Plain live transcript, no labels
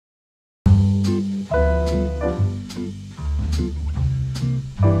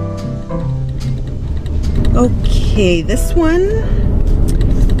Okay, this one,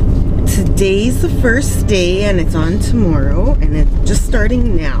 today's the first day and it's on tomorrow and it's just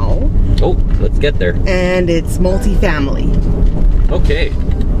starting now. Oh, let's get there. And it's multi-family. Okay.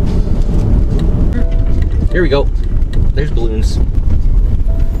 Here we go. There's balloons.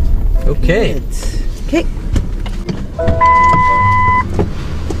 Okay. Good. Okay.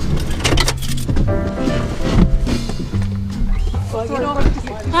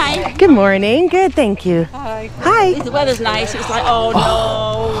 Hi. Good morning. Good, thank you. Hi. Hi. The weather's nice. It's like, oh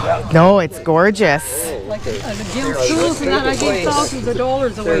no. No, it's gorgeous. The gym schools and that, I gave thousands of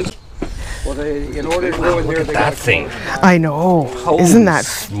dollars away. Well, in order to go in there, they That thing. I know. Holy Isn't that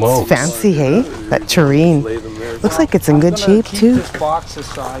smokes. fancy, hey? That terrain. Looks like it's in good shape keep too. this box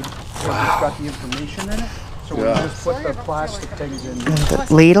aside. So it's got the information in it. So we just put the plastic things in. And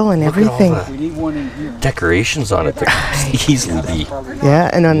the ladle and everything. We need one in here. Decorations on it that could easily be Yeah,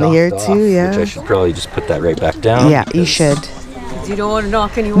 and on the knocked ear off, too, Which I yeah. should probably just put that right back down. Yeah, you should. You don't want to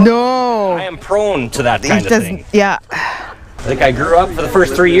knock anyone. No. I am prone to that kind It of doesn't, thing. yeah. I think I grew up for the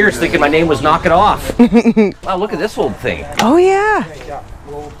first 3 years thinking my name was Knock It Off. Wow, look at this old thing. Oh yeah.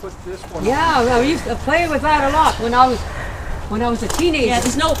 We'll put this one. Yeah, I used to play with that a lot when I was a teenager. Yeah,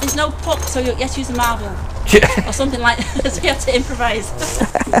 there's no puck, so you have to use a marble or something like that. So you have to improvise.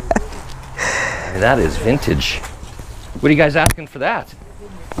 That is vintage. What are you guys asking for that?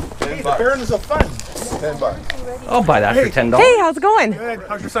 Fairness of fun. $10. I'll buy that for $10. Hey, how's it going? Good.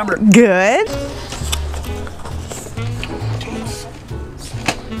 How's your summer? Good.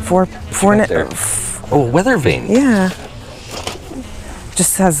 Four There. Oh, weather vane. yeah.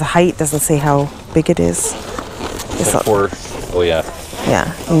 Just has the height, doesn't say how big it is. It's a- Oh yeah.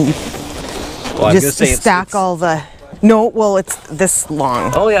 yeah. And you Well, I was gonna just say it's- stack it's- all the. No, well, it's this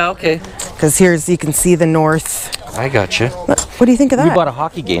long. Oh yeah, okay. Because here's you can see the north. I gotcha. What do you think of We that? bought a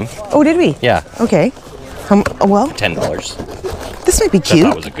hockey game. Oh, did we? Yeah, Okay. Well, $10. this might be I cute.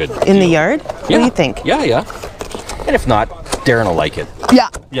 thought it was a good in the deal. yard. What do Yeah. you think? Yeah, yeah. And if not, Darren will like it. Yeah.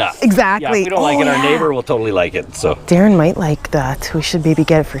 Yeah. Exactly. Yeah, if we don't like Oh, it, our yeah. neighbor will totally like it. So Darren might like that. We should maybe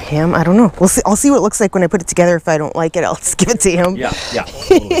get it for him. I don't know. We'll see. I'll see what it looks like when I put it together. If I don't like it, I'll just give it to him. yeah, yeah.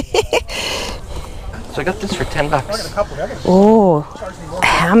 Totally. So I got this for $10. Oh, a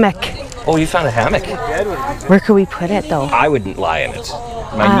hammock. Oh, you found a hammock? Where could we put it though? I wouldn't lie in it.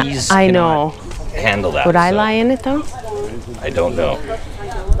 My knees I cannot know. handle that. Would I so lie in it though? I don't know.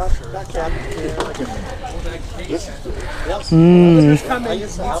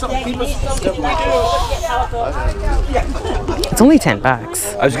 It's only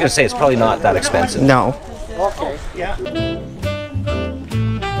 $10. I was gonna say it's probably not that expensive. No.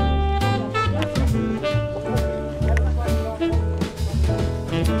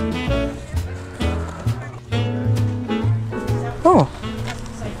 Oh.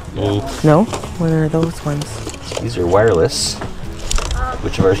 No? What are those ones? These are wireless,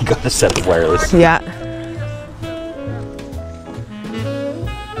 which I've already got a set of wireless. Yeah.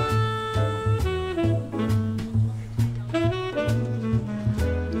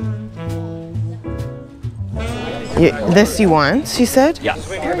 This you want, she said? Yeah. Got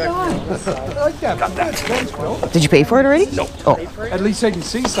that. Did you pay for it already? No. Oh. At least they can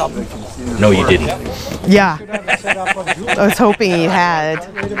see something. No, you didn't. Yeah. I was hoping you had.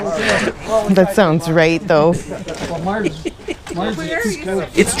 That sounds right though.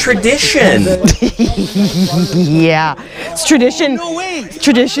 It's tradition. Yeah. It's tradition. No way. It's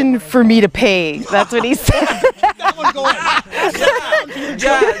tradition for me to pay. That's what he said.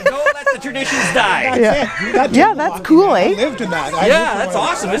 Yeah, don't let the traditions die. Yeah, that's cool, eh? Lived in that. Yeah, that's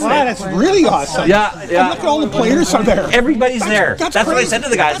awesome, isn't Wow, it? that's really awesome. Yeah, And yeah. look at all the players are there. Everybody's there. That's what I crazy. said to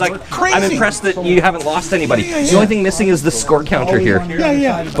the guys. That's Like, crazy. I'm impressed that you haven't lost anybody. The only thing missing is the score counter here. Yeah,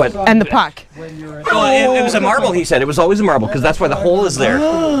 yeah. But And the puck. well, it was a marble. He said it was always a marble because that's why the hole is there.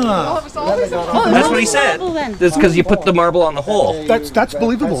 That's what he said. It's because you put the marble on the hole. That's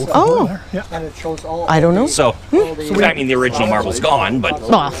believable. Oh. Yeah. I don't know. So, I mean, the original marble's gone, but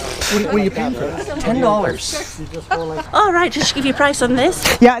Oh. What are you paying for that? $10. All right, just give you a price on this.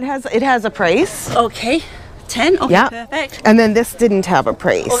 Yeah, it has a price. Okay, 10. Okay, Yeah. perfect. And then this didn't have a Oh,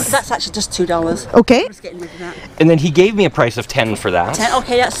 price. that's actually just $2. Okay. Just getting rid of that. And then he gave me a price of 10 for that. 10.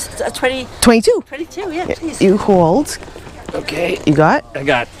 Okay, that's 20. 22. 22. Yeah, please. You hold. Okay, You got? I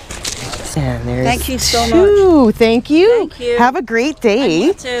got. And there's Thank you so much. two. Thank you. Thank you. Have a great day.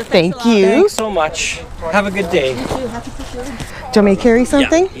 you too. Thanks Thank a lot. you. Thanks so much. Have a good day. Do you want me to carry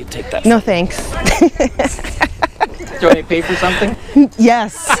something? Yeah, you take that. No, thanks. Do I pay for something?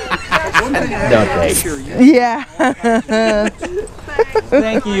 Yes. No, thanks. Yeah.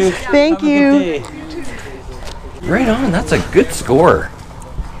 Thank you. Thank Have a you. good day. Right on. That's a good score.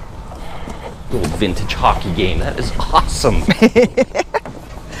 Little vintage hockey game. That is awesome.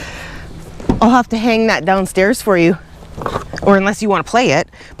 I'll have to hang that downstairs for you. Or unless you want to play it,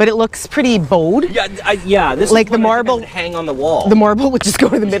 but it looks pretty bowed. Yeah, yeah. This like is the marble would hang on the wall. The marble would just go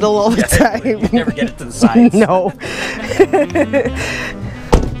to the middle all the time. You'd never get it to the sides. No.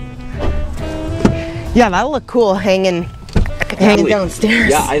 Yeah, that'll look cool hanging downstairs.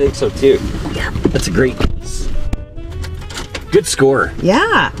 Yeah, I think so too. Yeah, that's a great piece. Good score.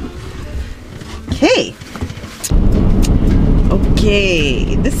 Yeah. Okay.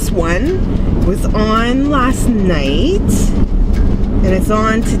 Okay, this one was on last night, and it's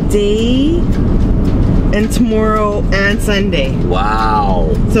on today and tomorrow and Sunday.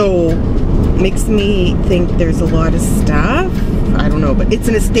 Wow. So, makes me think there's a lot of stuff. I don't know, but it's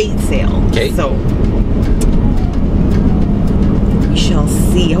an estate sale. Okay. So, we shall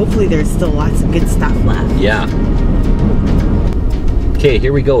see. Hopefully there's still lots of good stuff left. Yeah. Okay,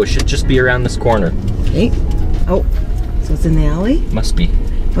 here we go. It should just be around this corner. Okay. Oh, so it's in the alley? Must be.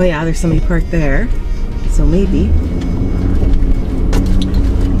 Oh yeah, there's somebody parked there. So maybe.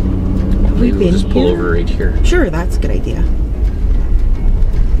 Maybe we'll just pull over right here. Sure, that's a good idea.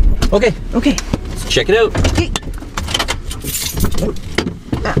 Okay. Okay. Let's check it out. Okay.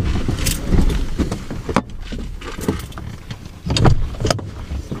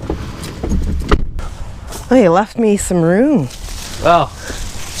 Oh, you left me some room. Oh,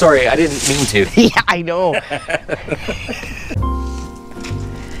 sorry, I didn't mean to. Yeah, I know.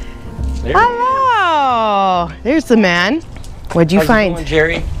 Hello! There's the man. What'd you How's find? it going,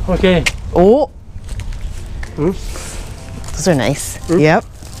 Jerry? Okay. Oh. Those are nice. Yep.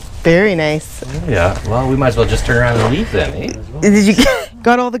 Very nice. Yeah, well, we might as well just turn around and leave then, eh? Did you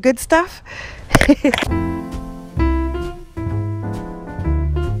got all the good stuff?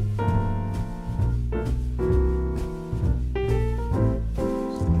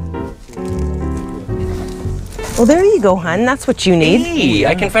 Well, there you go, hon. That's what you need. Hey,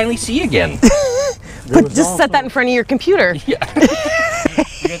 I can finally see again. But just set that in front of your computer. You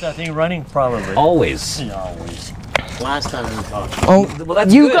get that thing running, probably. Always. Yeah, always. Last time we talked. Oh, Well,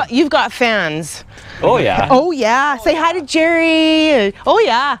 that's you've good. got fans. Oh, yeah. Oh yeah. Say hi to Jerry. Oh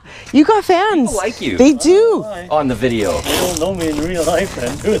yeah. You got fans. People like you. They do. On the video. They don't know me in real life,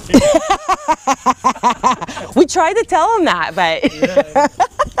 then, do they? We tried to tell them that, but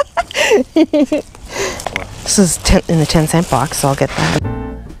this is in the 10-cent box, so I'll get that.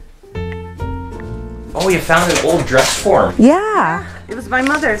 Oh, you found an old dress form. Yeah, It was my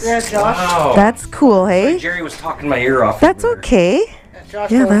mother's. Wow. that's cool, hey? Jerry was talking my ear off. That's okay.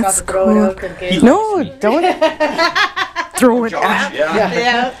 Yeah, that's cool. No, don't throw it out.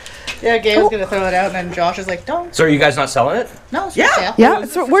 Yeah. Yeah, Gail's gonna throw it out, and then Josh is like, "Don't." So are you guys not selling it? No, it's for sale. Yeah,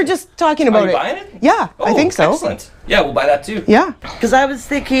 so we're just talking about Are you it. buying it? Yeah, I Oh, think so. Excellent. Yeah, we'll buy that too. Yeah. Because I was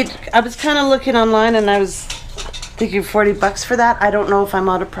thinking, I was kind of looking online, and I was thinking $40 for that. I don't know if I'm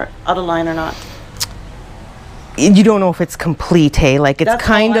out of line or not. You don't know if it's complete, hey? Like it's That's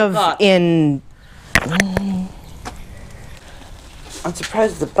kind all I of thought. in. I'm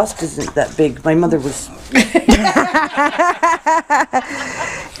surprised the bust isn't that big. My mother was.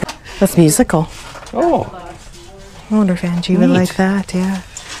 That's musical. Oh. I wonder if Angie would like that. Yeah.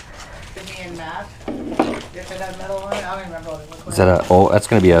 Is that a, oh, that's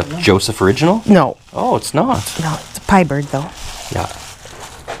going to be a Joseph original? No, Oh, it's not. no, it's a pie bird though. Yeah.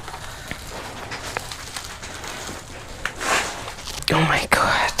 Oh my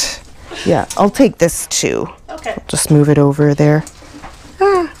god. Yeah, I'll take this too. Okay. Just move it over there.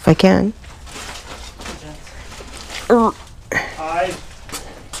 If I can. Hi.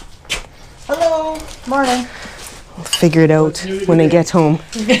 Hello. Morning. I'll figure it out when I get home.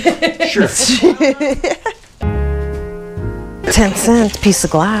 Sure. 10-cent piece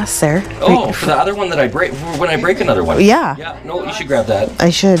of glass there. Oh, for the other one that I break, when I break another one. Yeah. Yeah, no, you should grab that. I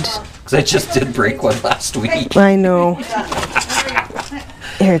should. Because I just did break one last week. I know.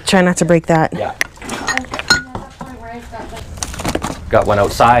 Here, try not to break that. Yeah. Got one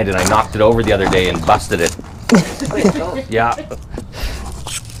outside and I knocked it over the other day and busted it. Yeah.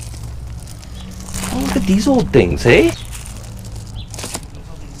 Oh, look at these old things, eh?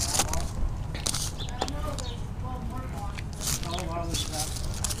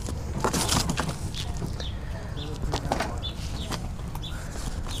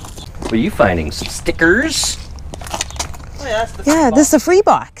 What are you finding? Some stickers? Oh, yeah, that's the Yeah, this is a free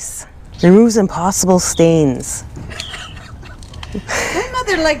box. Removes impossible stains. My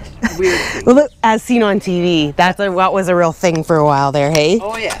mother liked weird things. Well, look, as seen on TV, that's what was a real thing for a while there, hey?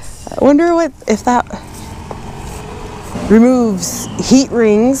 Oh, yes. I wonder if that removes heat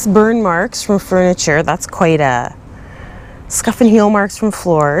rings, burn marks from furniture. That's quite a Scuff and heel marks from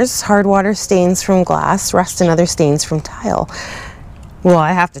floors, hard water stains from glass, rust and other stains from tile. Well,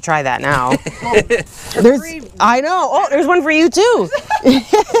 I have to try that now. I know. Oh, there's one for you too.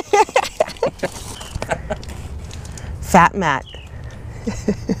 Fat mat.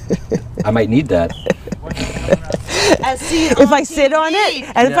 I might need that. If I sit on it,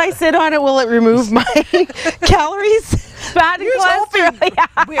 and if I sit on it, will it remove my calories? Fat and cholesterol.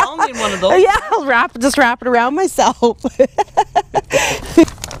 Yeah. We all need one of those. Yeah, I'll just wrap it around myself. Look at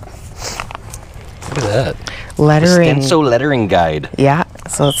that. Lettering. Stencil lettering guide. Yeah,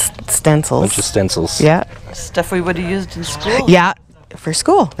 so it's stencils. Bunch of stencils. Yeah. Stuff we would have used in school. Yeah, for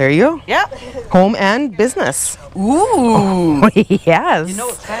school. There you go. Yeah. Home and business. Ooh. Yes. You know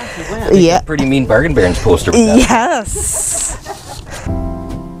it's fancy when. Yeah. Pretty mean Bargain Barons poster with that. Yes.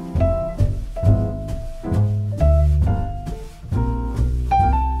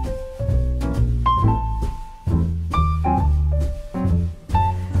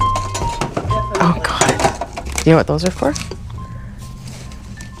 Oh God. Do you know what those are for?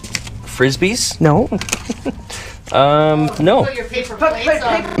 Frisbees? No. No. Put your paper Put plates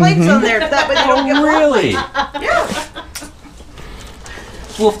paper on. plates on there. That way they don't get Really?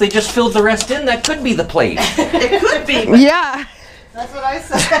 Well, if they just filled the rest in, that could be the plate. It could be. Yeah. That's what I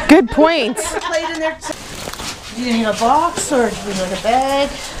said. Good point. Plate in there. Do you need a box or do you need a bag?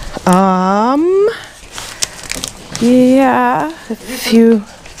 Yeah. If you.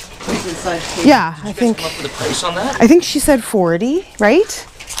 Yeah, I think. Come up with a price on that? I think she said 40, right?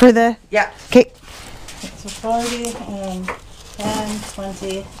 For the. Yeah. Okay. So 40 and 10,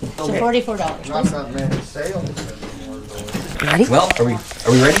 20. So $44. Not that many sales. Ready? Well, are we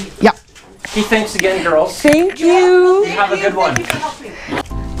ready? Yeah. Okay, thanks again, girls. Thank you. Have a good one.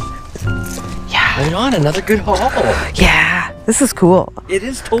 Yeah. Right on, another good haul. Yeah. This is cool. It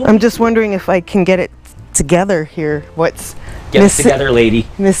is totally. I'm just wondering if I can get it together here. What's Get it together, lady.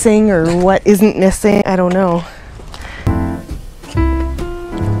 missing or what isn't missing? I don't know.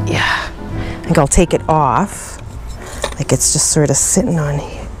 Yeah. I think I'll take it off. Like it's just sort of sitting on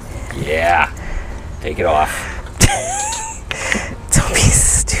here. Yeah. Take it off. Don't be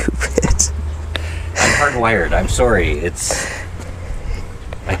stupid. I'm hardwired. I'm sorry.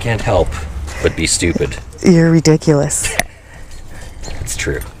 I can't help but be stupid. You're ridiculous. It's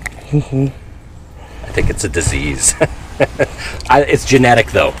true. I think it's a disease. It's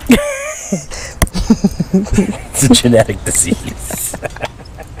genetic, though. It's a genetic disease.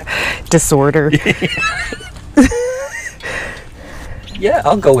 Disorder. Yeah,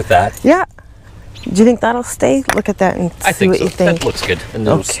 I'll go with that. Yeah. Do you think that'll stay? Look at that and I see think what so. you think. That looks good. And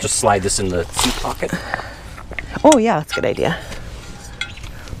then Okay. just slide this in the seat pocket. Oh yeah, that's a good idea.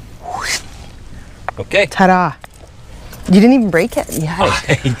 Okay. Ta-da. You didn't even break it. You had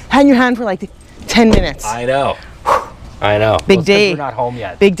it. Had in your hand for like 10 minutes. I know. I know. Big Well, it's 'cause day. We're not home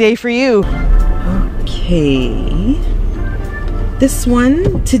yet. Big day for you. Okay. This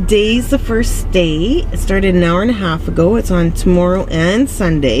one, today's the first day. It started an hour and a half ago. It's on tomorrow and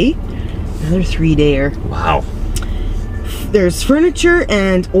Sunday. Another 3-dayer. Wow. There's furniture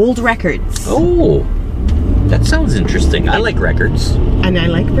and old records. Oh, that sounds interesting. I like records. And I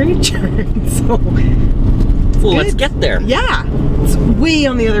like furniture. So, Well, let's get there. yeah. It's way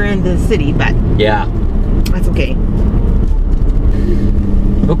on the other end of the city, but Yeah. that's okay.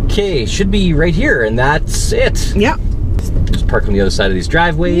 Okay, should be right here, and that's it. Yeah. Just park on the other side of these Yeah,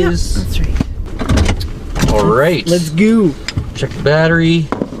 driveways. that's right. All right. Let's go. Check the battery.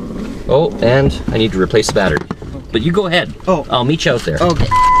 Oh, and I need to replace the battery. But you go ahead. Oh. I'll meet you out there. Okay.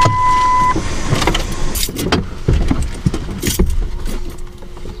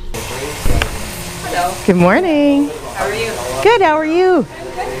 Hello. Good morning. How are you? Good, how are you? Good,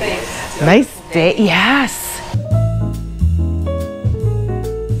 thanks. Nice day. Yes.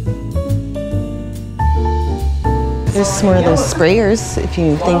 There's some more of those sprayers if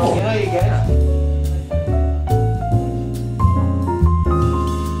you think.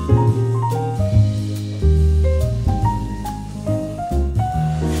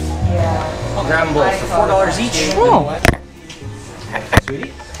 I'll grab them both for $4 each. Oh.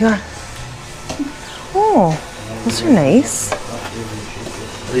 Sweetie? Yeah. Oh, those are nice.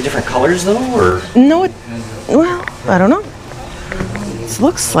 Are they different colors though, or? No, well, I don't know. It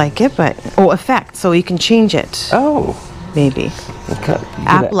looks like it, but effect, so you can change it. Oh. Maybe. Okay.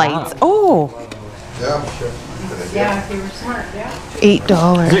 App lights. Oh. Yeah, if you were smart, yeah.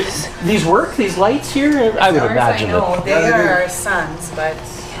 $8. These work? These lights here? I would imagine I know, it. they are our sons, but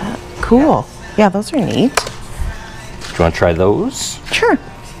Cool. Yeah, those are neat. Do you want to try those? Sure. Is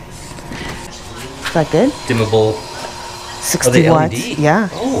that good? Dimmable. 60 watts. LED? Yeah.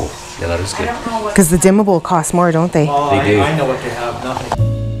 Oh, Yeah, that is good. Because the dimmable costs more, don't they? They do. I know what they have, nothing.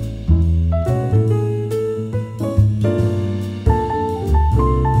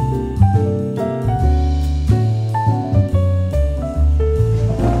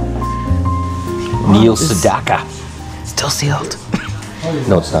 Neil Sedaka. Still sealed.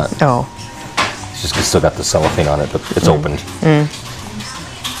 No, it's not. Oh. It's just still got the cellophane on it, but it's opened.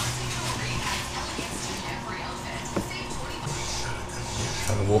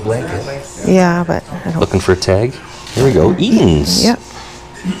 A wool blanket. Yeah, but I don't. Looking for a tag. Here we go. Eaton's. Yep.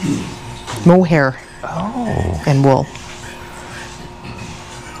 Mohair. Oh. And wool.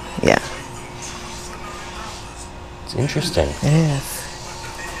 Yeah. It's interesting. It is.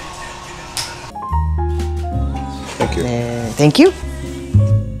 Thank you. Thank you.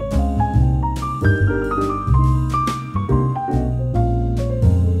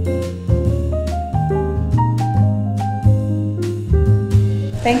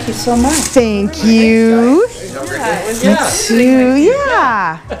 Thank you so much. Thank you. Me too.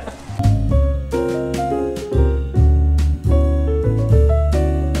 Yeah.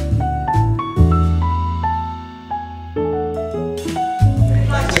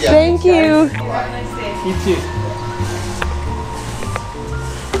 Thank you. You too.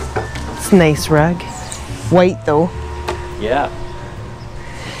 It's a nice rug. White though. Yeah.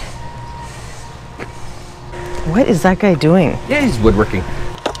 What is that guy doing? Yeah, he's woodworking.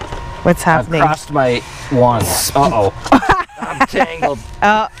 What's I've happening? crossed my wands. Uh-oh. I'm tangled.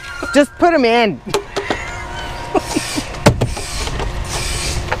 Just put him in.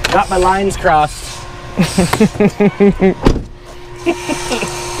 Got my lines crossed.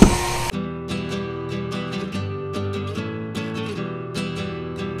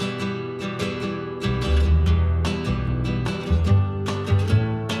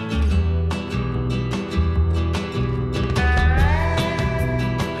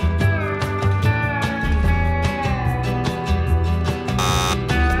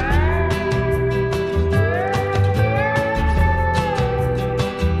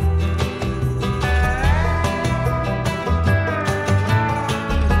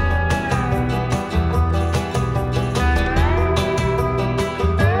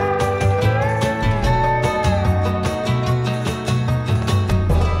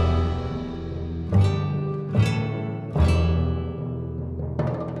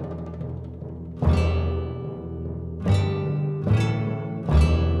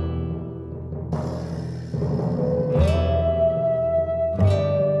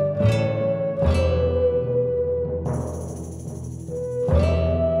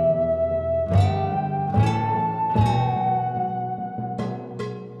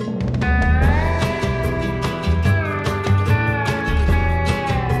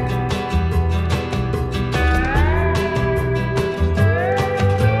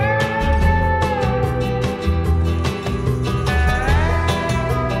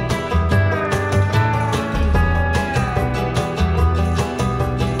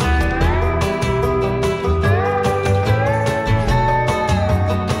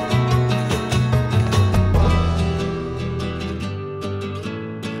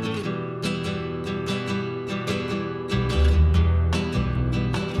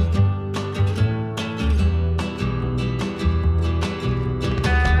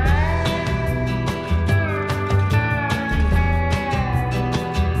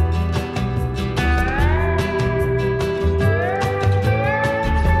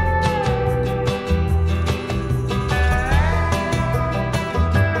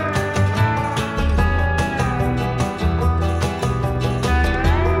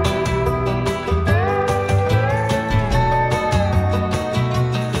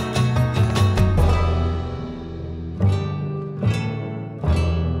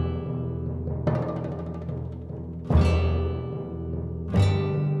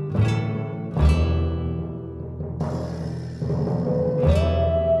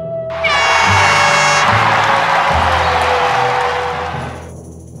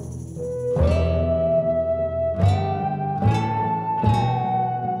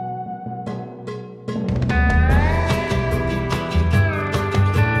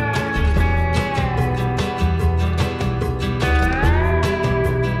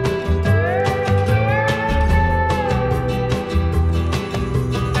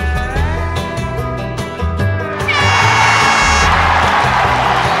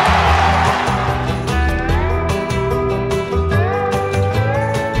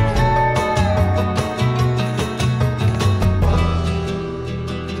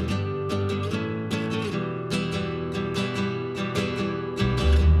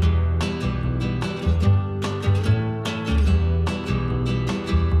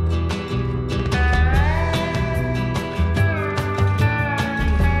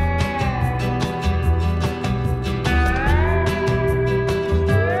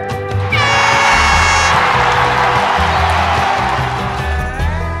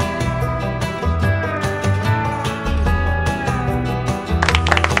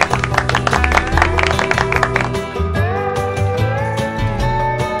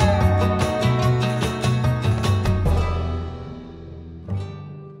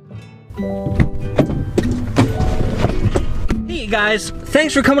 Hey guys,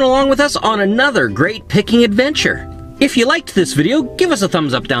 thanks for coming along with us on another great picking adventure. If you liked this video, give us a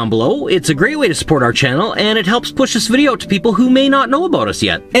thumbs up down below. It's a great way to support our channel, and it helps push this video out to people who may not know about us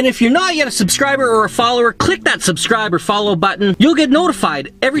yet. And if you're not yet a subscriber or a follower, click that subscribe or follow button. You'll get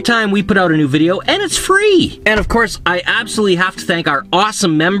notified every time we put out a new video, and it's free. And of course, I absolutely have to thank our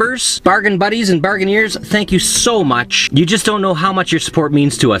awesome members, Bargain Buddies and Bargaineers. Thank you so much. You just don't know how much your support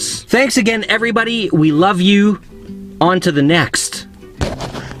means to us. Thanks again, everybody. We love you. On to the next.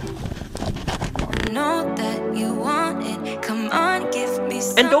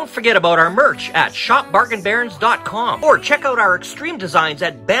 And don't forget about our merch at shopbargainbarons.com or check out our extreme designs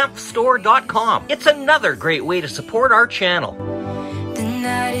at bamfstore.com. It's another great way to support our channel. The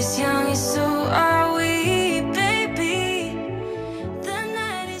night is young, it's so